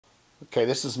Okay,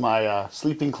 this is my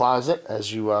sleeping closet,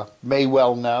 as you may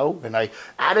well know, and I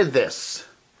added this.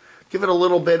 Give it a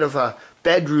little bit of a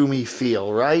bedroomy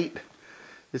feel, right?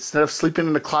 Instead of sleeping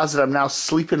in the closet, I'm now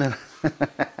sleeping in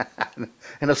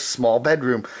in a small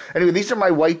bedroom. Anyway, these are my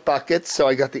white buckets. So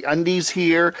I got the undies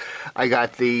here, I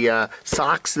got the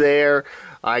socks there,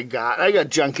 I got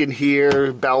junk in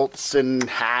here, belts and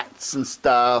hats and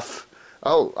stuff.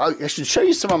 Oh, I should show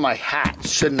you some of my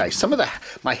hats, shouldn't I? Some of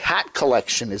my hat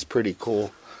collection is pretty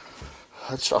cool.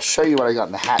 I'll show you what I got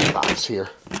in the hat box here.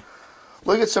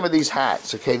 Look at some of these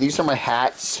hats. Okay, these are my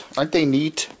hats. Aren't they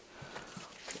neat?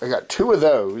 I got two of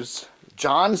those.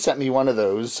 John sent me one of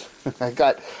those.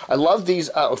 I love these.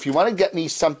 If you want to get me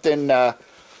something,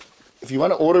 if you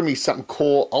want to order me something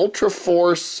cool, Ultra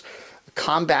Force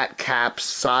combat caps,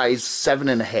 size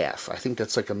 7.5. I think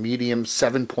that's like a medium,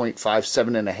 7.5,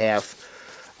 7.5.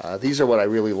 These are what I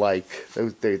really like.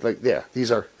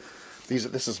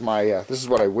 This is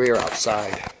what I wear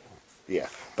outside. Yeah,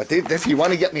 but if you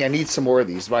want to get me, I need some more of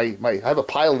these. I have a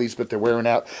pile of these, but they're wearing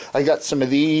out. I got some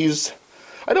of these.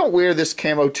 I don't wear this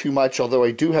camo too much, although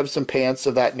I do have some pants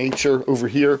of that nature over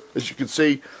here, as you can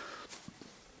see.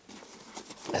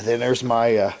 And then there's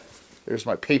my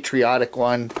patriotic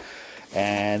one.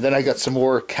 And then I got some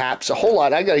more caps, a whole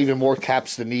lot. I got even more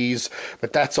caps than these,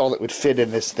 but that's all that would fit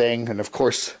in this thing. And of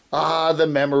course, the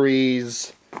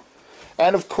memories.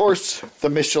 And of course, the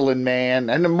Michelin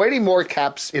Man. And many more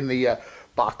caps in the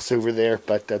box over there.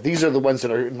 But these are the ones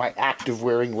that are in my active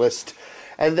wearing list.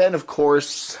 And then, of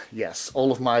course, yes,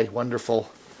 all of my wonderful.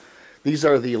 These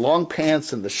are the long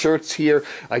pants and the shirts here.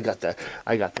 I got the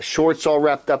shorts all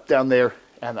wrapped up down there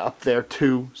and up there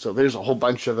too. So there's a whole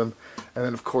bunch of them. And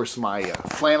then, of course, my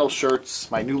flannel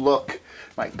shirts, my new look,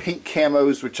 my pink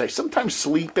camos, which I sometimes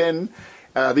sleep in.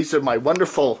 These are my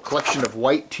wonderful collection of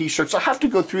white t-shirts. I'll have to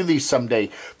go through these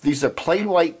someday. These are plain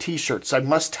white t-shirts. I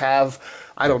must have,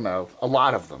 I don't know, a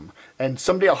lot of them. And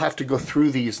someday I'll have to go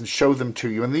through these and show them to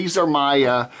you. And these are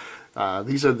my,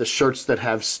 these are the shirts that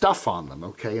have stuff on them,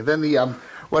 okay? And then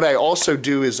what I also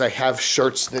do is I have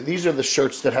shirts, these are the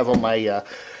shirts that have all my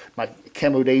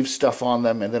camodave stuff on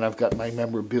them, and then I've got my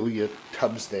memorabilia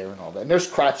tubs there and all that. And there's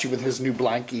Crotchy with his new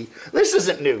blankie. This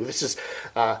isn't new. This is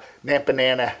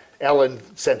Nampanana. Ellen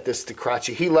sent this to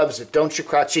Crotchy. He loves it, don't you,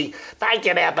 Crotchy? Thank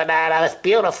you, Nampanana. It's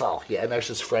beautiful. Yeah, and there's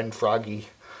his friend Froggy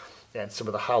and some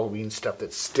of the Halloween stuff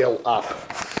that's still up.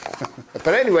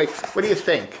 But anyway, what do you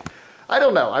think? I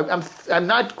don't know. I'm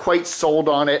not quite sold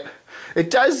on it. It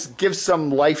does give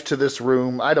some life to this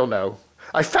room. I don't know.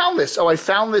 I found this. Oh, I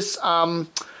found this.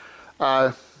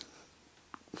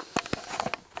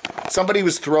 Somebody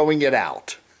was throwing it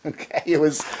out. Okay, it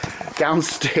was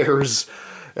downstairs,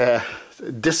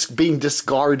 being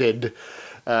discarded.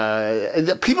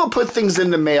 People put things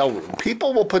in the mailroom.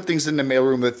 People will put things in the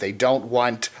mailroom that they don't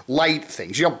want. Light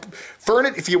things. You know,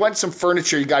 if you want some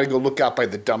furniture, you got to go look out by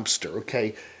the dumpster.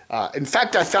 Okay. In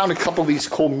fact, I found a couple of these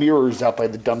cool mirrors out by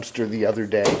the dumpster the other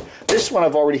day. This one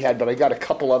I've already had, but I got a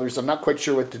couple others. I'm not quite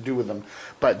sure what to do with them.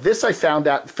 But this I found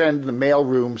in the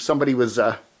mailroom. Somebody was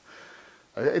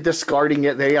discarding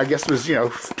it. They, I guess, was,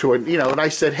 and I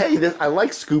said, hey, I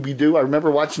like Scooby-Doo. I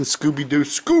remember watching Scooby-Doo.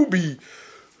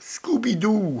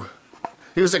 Scooby-Doo.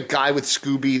 He was a guy with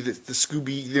Scooby. The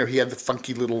Scooby, he had the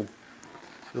funky little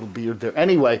beard there.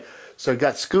 Anyway, so I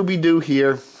got Scooby-Doo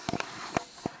here.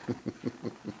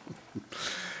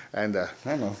 And I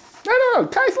don't know,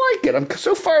 guys like it.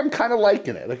 So far I'm kind of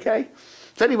liking it. Okay,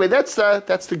 so anyway, that's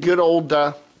the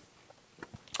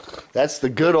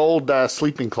good old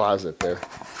sleeping closet there.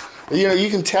 You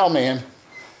can tell, man,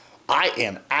 I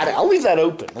am at it. I'll leave that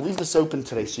open. I'll leave this open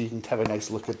today so you can have a nice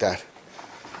look at that.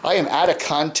 I am out of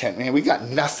content, man. We got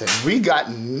nothing. We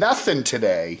got nothing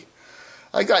today.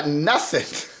 I got nothing.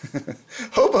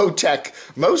 Hobotech,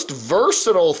 most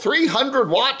versatile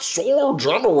 300-watt solar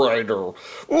generator.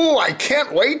 Ooh, I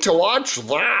can't wait to watch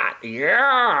that.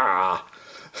 Yeah.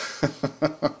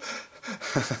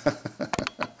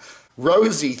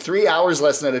 Rosie, 3 hours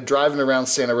last night of driving around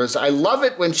Santa Rosa. I love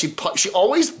it when she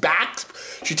always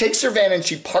backs. She takes her van and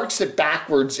she parks it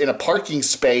backwards in a parking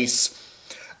space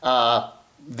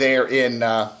there in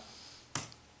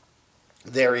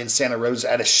Santa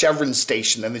Rosa at a Chevron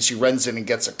station, and then she runs in and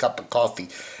gets a cup of coffee.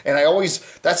 And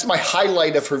that's my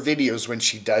highlight of her videos when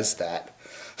she does that.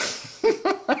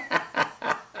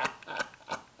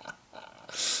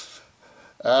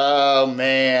 Oh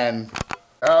man.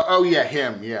 Oh yeah,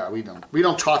 him. Yeah, we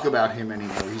don't talk about him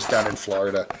anymore. He's down in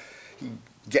Florida. He's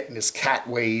getting his cat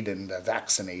weighed and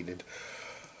vaccinated.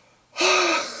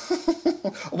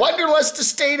 Wanderlust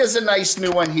Estate is a nice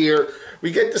new one here.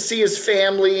 We get to see his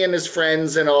family and his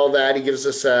friends and all that. He gives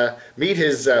us meet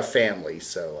his family.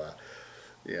 So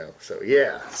yeah,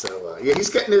 yeah, he's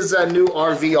getting his new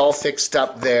RV all fixed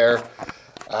up there.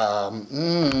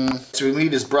 So we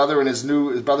meet his brother and his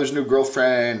brother's new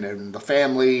girlfriend and the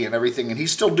family and everything. And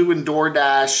he's still doing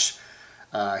DoorDash.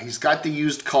 He's got the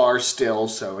used car still,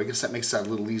 so I guess that makes that a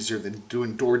little easier than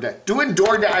doing DoorDash. Doing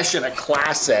DoorDash in a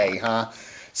Class A, huh?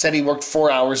 Said he worked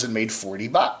 4 hours and made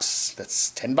 $40.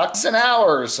 That's $10 an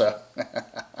hour, so.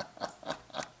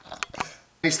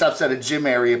 He stops at a gym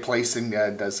area place and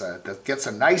gets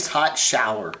a nice hot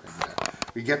shower.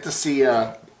 We get to see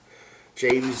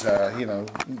James, you know,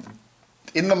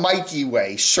 in the Mikey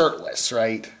way, shirtless,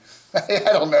 right?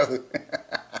 I don't know.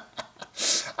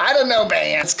 I don't know,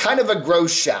 man. It's kind of a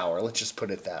gross shower. Let's just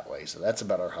put it that way. So that's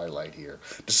about our highlight here.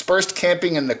 Dispersed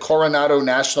camping in the Coronado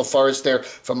National Forest there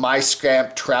from My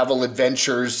Scamp Travel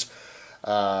Adventures.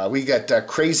 We got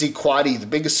Crazy Quaddy, the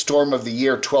biggest storm of the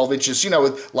year, 12 inches. You know,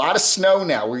 with a lot of snow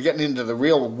now. We're getting into the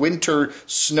real winter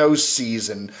snow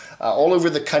season all over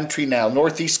the country now.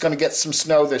 Northeast going to get some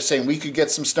snow. They're saying we could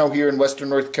get some snow here in Western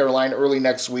North Carolina early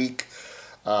next week.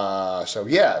 So,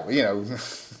 yeah, you know.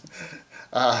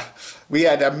 We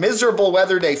had a miserable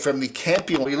weather day from the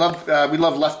camping. We love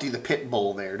Lefty the pit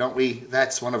bull there, don't we?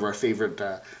 That's one of our favorite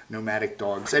nomadic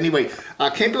dogs. Anyway,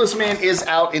 Campulous Man is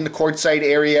out in the Quartzsite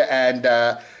area, and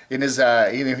in his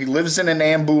you know, he lives in an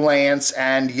ambulance,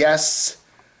 and yes,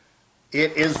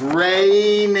 it is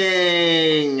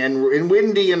raining and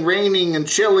windy and raining and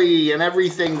chilly and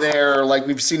everything there, like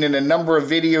we've seen in a number of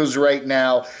videos right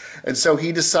now. And so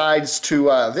he decides to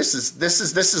this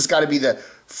has got to be the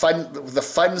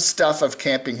fun stuff of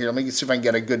camping here. Let me see if I can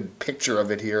get a good picture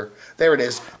of it here. There it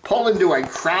is. Pull into a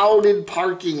crowded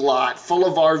parking lot full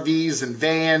of RVs and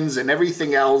vans and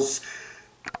everything else,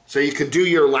 so you can do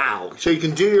your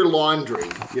laundry,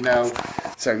 you know.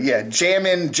 So yeah, jam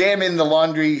in the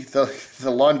laundry, the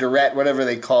laundrette, whatever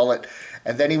they call it.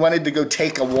 And then he wanted to go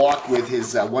take a walk with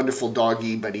his wonderful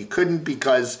doggy, but he couldn't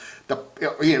because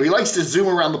he likes to zoom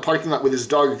around the parking lot with his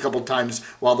dog a couple times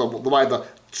while the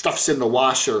stuff's in the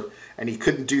washer, and he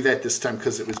couldn't do that this time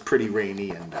because it was pretty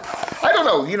rainy. And I don't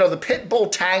know, you know, the pit bull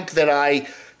Tank that I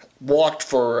walked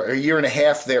for a year and a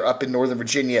half there up in Northern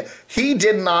Virginia, he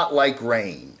did not like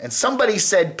rain. And somebody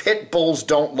said pit bulls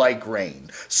don't like rain.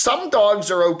 Some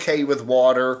dogs are okay with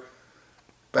water,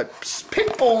 but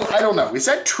pit bull, I don't know. Is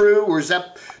that true, or is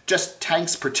that just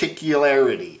Tank's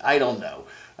particularity? I don't know.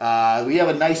 We have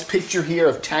a nice picture here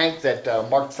of Tank that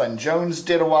Mark Fun Jones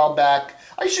did a while back.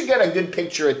 I should get a good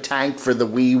picture of Tank for the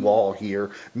wee wall here.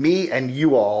 Me and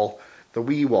you all, the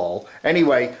wee wall.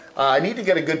 Anyway, I need to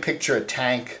get a good picture of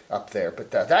Tank up there, but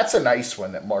that's a nice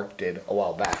one that Mark did a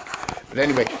while back. But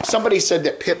anyway, somebody said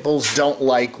that pit bulls don't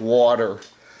like water.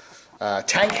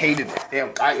 Tank hated it.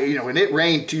 You know, when it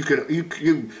rained,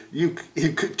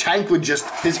 Tank would just,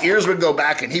 his ears would go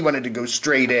back and he wanted to go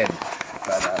straight in.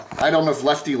 But I don't know if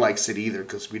Lefty likes it either,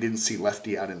 because we didn't see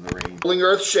Lefty out in the rain. Rolling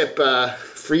Earthship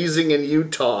freezing in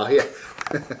Utah. Yeah.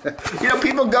 You know,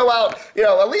 people go out, you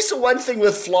know, at least the one thing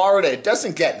with Florida, it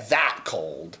doesn't get that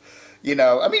cold. You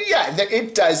know, I mean, yeah,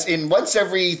 it does. In once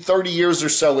every 30 years or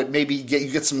so, it maybe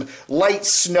you get some light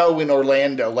snow in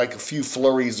Orlando, like a few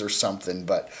flurries or something.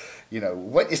 But you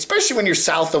know, especially when you're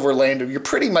south of Orlando, you're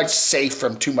pretty much safe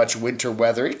from too much winter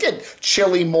weather. You get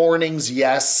chilly mornings,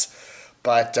 yes.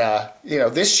 But, you know,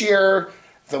 this year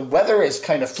the weather is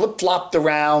kind of flip-flopped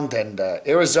around, and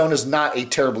Arizona's not a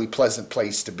terribly pleasant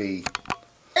place to be.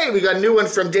 Hey, we got a new one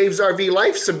from Dave's RV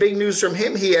Life. Some big news from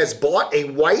him. He has bought a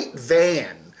white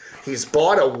van. He's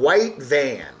bought a white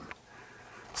van.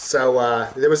 So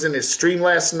that was in his stream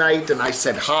last night, and I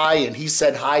said hi, and he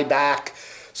said hi back.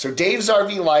 So Dave's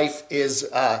RV Life is,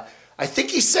 I think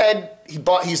he said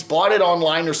he's bought it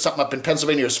online or something up in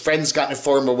Pennsylvania. His friend's gotten it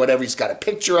for him or whatever. He's got a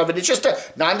picture of it. It's just a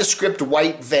nondescript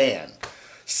white van.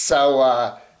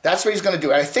 So that's what he's going to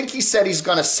do. And I think he said he's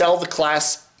going to sell the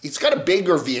class. He's got a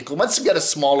bigger vehicle. He wants to get a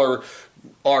smaller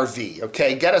RV,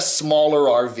 okay? Get a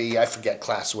smaller RV. I forget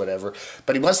class, whatever.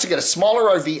 But he wants to get a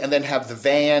smaller RV and then have the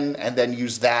van and then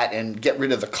use that and get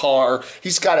rid of the car.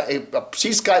 He's got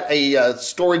a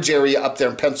storage area up there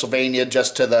in Pennsylvania,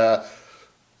 just to the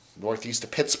northeast of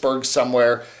Pittsburgh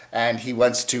somewhere, and he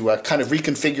wants to kind of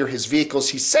reconfigure his vehicles.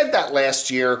 He said that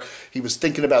last year. He was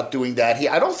thinking about doing that.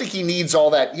 I don't think he needs all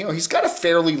that. You know, he's got a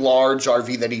fairly large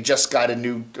RV that he just got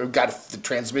the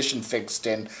transmission fixed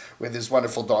in with his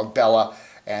wonderful dog Bella,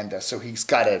 and so he's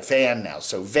got a van now.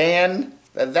 So van,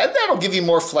 That'll give you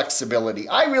more flexibility.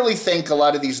 I really think a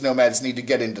lot of these Nomads need to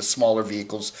get into smaller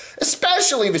vehicles,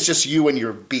 especially if it's just you and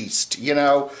your beast, you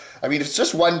know? I mean, if it's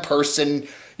just one person,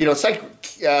 you know, it's like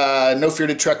No Fear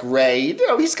to Truck Ray. You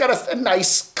know, he's got a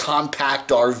nice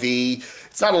compact RV.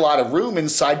 It's not a lot of room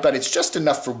inside, but it's just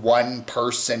enough for one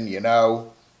person, you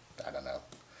know? I don't know.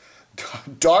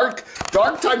 Dark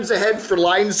times ahead for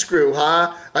Line Screw,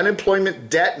 huh? Unemployment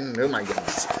debt and oh my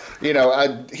goodness. You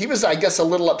know, he was, I guess, a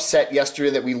little upset yesterday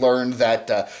that we learned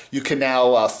that you can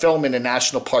now film in a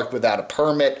national park without a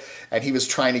permit, and he was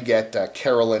trying to get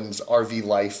Carolyn's RV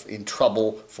Life in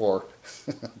trouble for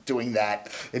doing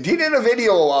that. And he did a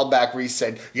video a while back where he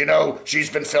said, you know,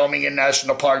 she's been filming in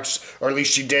national parks, or at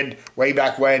least she did way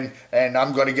back when, and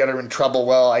I'm going to get her in trouble.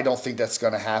 Well, I don't think that's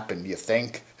going to happen. Do you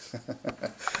think?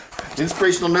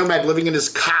 Inspirational nomad living in his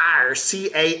car,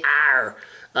 C-A-R.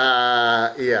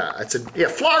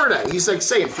 Florida. He's like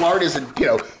saying Florida is, you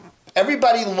know,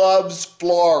 everybody loves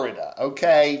Florida,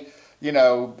 okay? You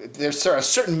know, there's a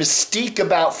certain mystique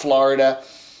about Florida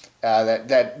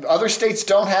that other states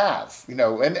don't have, you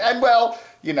know, and well,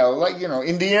 you know, like, you know,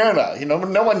 Indiana, you know,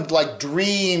 no one like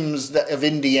dreams of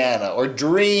Indiana or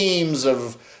dreams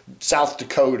of South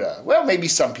Dakota. Well, maybe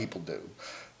some people do.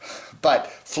 But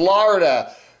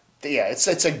Florida, yeah, it's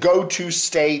a go-to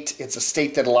state. It's a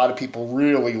state that a lot of people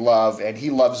really love, and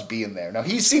he loves being there. Now,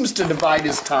 he seems to divide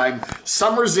his time.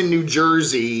 Summers in New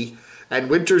Jersey and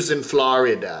winters in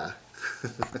Florida.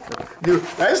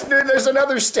 There's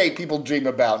another state people dream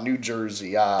about, New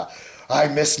Jersey. I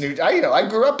miss I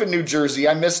grew up in New Jersey.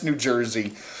 I miss New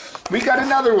Jersey. We got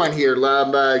another one here.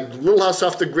 Little House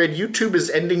Off the Grid. YouTube is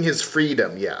ending his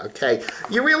freedom. Yeah, okay.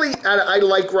 I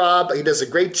like Rob. He does a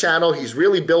great channel. He's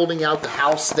really building out the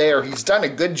house there. He's done a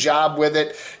good job with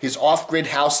it. His off-grid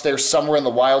house there somewhere in the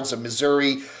wilds of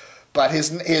Missouri. But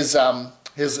his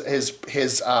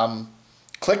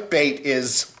clickbait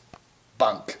is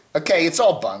bunk. Okay, it's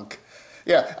all bunk.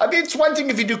 Yeah, I mean, it's one thing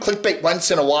if you do clickbait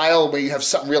once in a while where you have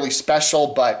something really special,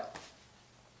 but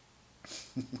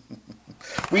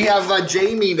we have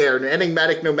Jamie there.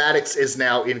 Enigmatic Nomadics is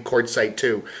now in Quartzsite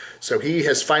too. So he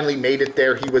has finally made it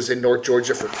there. He was in North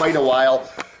Georgia for quite a while,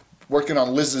 working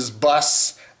on Liz's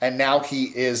bus, and now he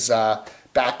is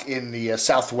back in the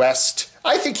Southwest.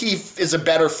 I think he is a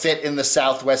better fit in the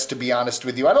Southwest, to be honest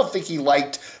with you. I don't think he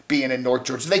liked being in North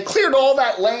Georgia. They cleared all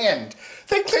that land.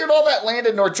 They cleared all that land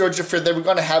in North Georgia for they were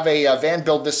going to have a van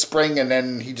build this spring, and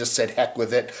then he just said, heck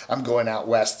with it, I'm going out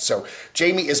west. So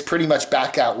Jamie is pretty much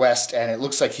back out west, and it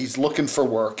looks like he's looking for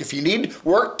work. If you need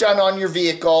work done on your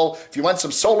vehicle, if you want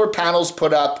some solar panels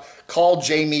put up, call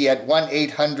Jamie at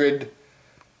 1-800.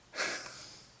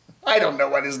 I don't know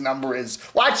what his number is.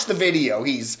 Watch the video.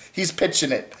 He's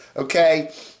pitching it,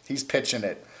 okay? He's pitching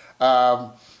it.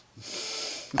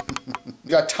 You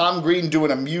got Tom Green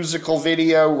doing a musical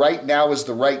video. Right now is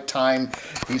the right time.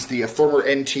 He's the former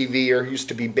NTVer, used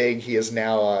to be big. He is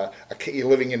now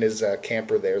living in his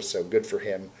camper there, so good for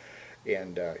him.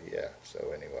 And yeah,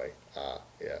 so anyway,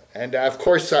 yeah. And of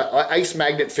course, ice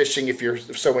magnet fishing, if you're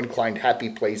so inclined. Happy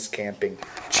Place Camping.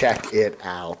 Check it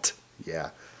out. Yeah.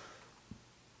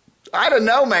 I don't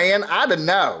know, man. I don't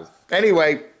know.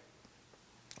 Anyway,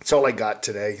 that's all I got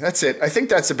today. That's it. I think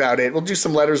that's about it. We'll do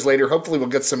some letters later. Hopefully we'll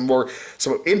get some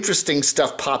interesting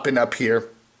stuff popping up here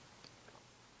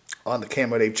on the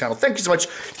Camo Dave channel. Thank you so much.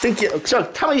 So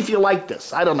tell me if you like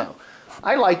this. I don't know.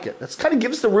 I like it. It kind of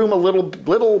gives the room a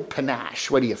little panache.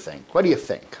 What do you think? What do you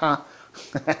think, huh?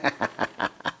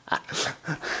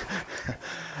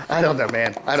 I don't know,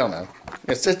 man. I don't know.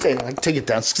 I can take it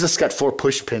down. It's got 4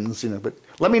 push pins, you know. But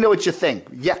let me know what you think.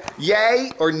 Yeah,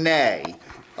 yay or nay?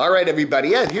 All right, everybody.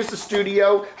 Yeah, here's the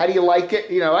studio. How do you like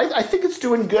it? You know, I think it's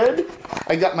doing good.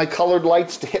 I got my colored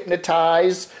lights to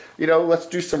hypnotize. You know, let's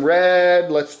do some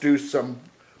red. Let's do some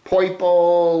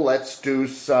purple. Let's do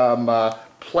some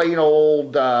plain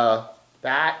old that.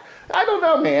 I don't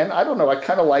know, man. I don't know. I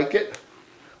kind of like it.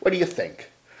 What do you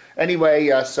think? Anyway,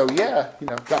 so yeah, you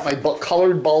know, got my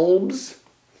colored bulbs,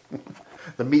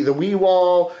 the Wii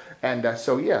wall. And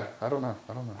so, yeah, I don't know.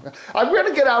 I'm going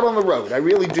to get out on the road. I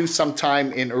really do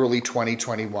sometime in early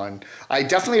 2021. I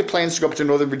definitely have plans to go up to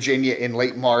Northern Virginia in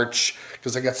late March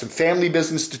because I got some family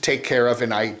business to take care of,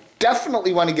 and I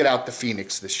definitely want to get out to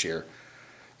Phoenix this year.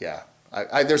 Yeah,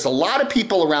 there's a lot of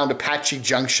people around Apache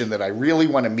Junction that I really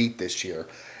want to meet this year.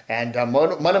 And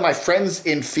one of my friends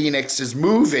in Phoenix is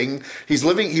moving. He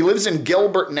lives in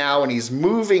Gilbert now, and he's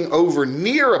moving over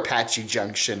near Apache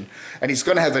Junction. And he's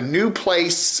going to have a new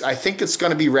place. I think it's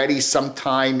going to be ready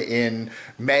sometime in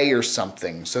May or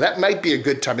something. So that might be a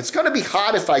good time. It's going to be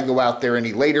hot if I go out there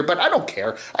any later, but I don't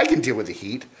care. I can deal with the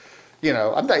heat. You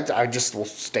know, I just will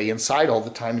stay inside all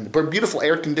the time. But beautiful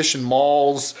air-conditioned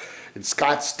malls in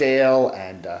Scottsdale,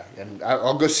 and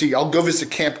I'll go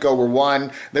visit Camp Goer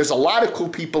 1. There's a lot of cool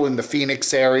people in the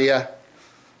Phoenix area.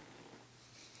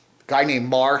 A guy named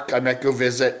Mark I might go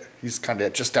visit. He's kind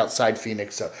of just outside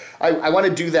Phoenix, so I want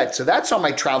to do that. So that's on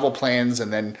my travel plans,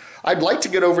 and then I'd like to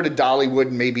get over to Dollywood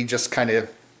and maybe just kind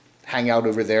of hang out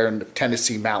over there in the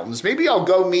Tennessee mountains. Maybe I'll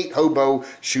go meet Hobo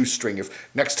Shoestring if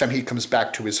next time he comes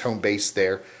back to his home base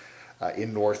there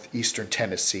in northeastern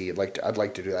Tennessee. I'd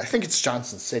like to do that. I think it's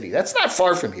Johnson City. That's not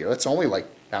far from here. That's only like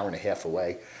an hour and a half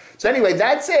away. So anyway,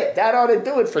 that's it. That ought to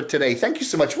do it for today. Thank you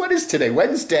so much. What is today?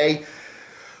 Wednesday.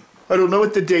 I don't know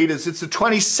what the date is. It's the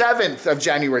 27th of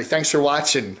January. Thanks for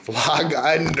watching Vlog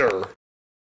Under.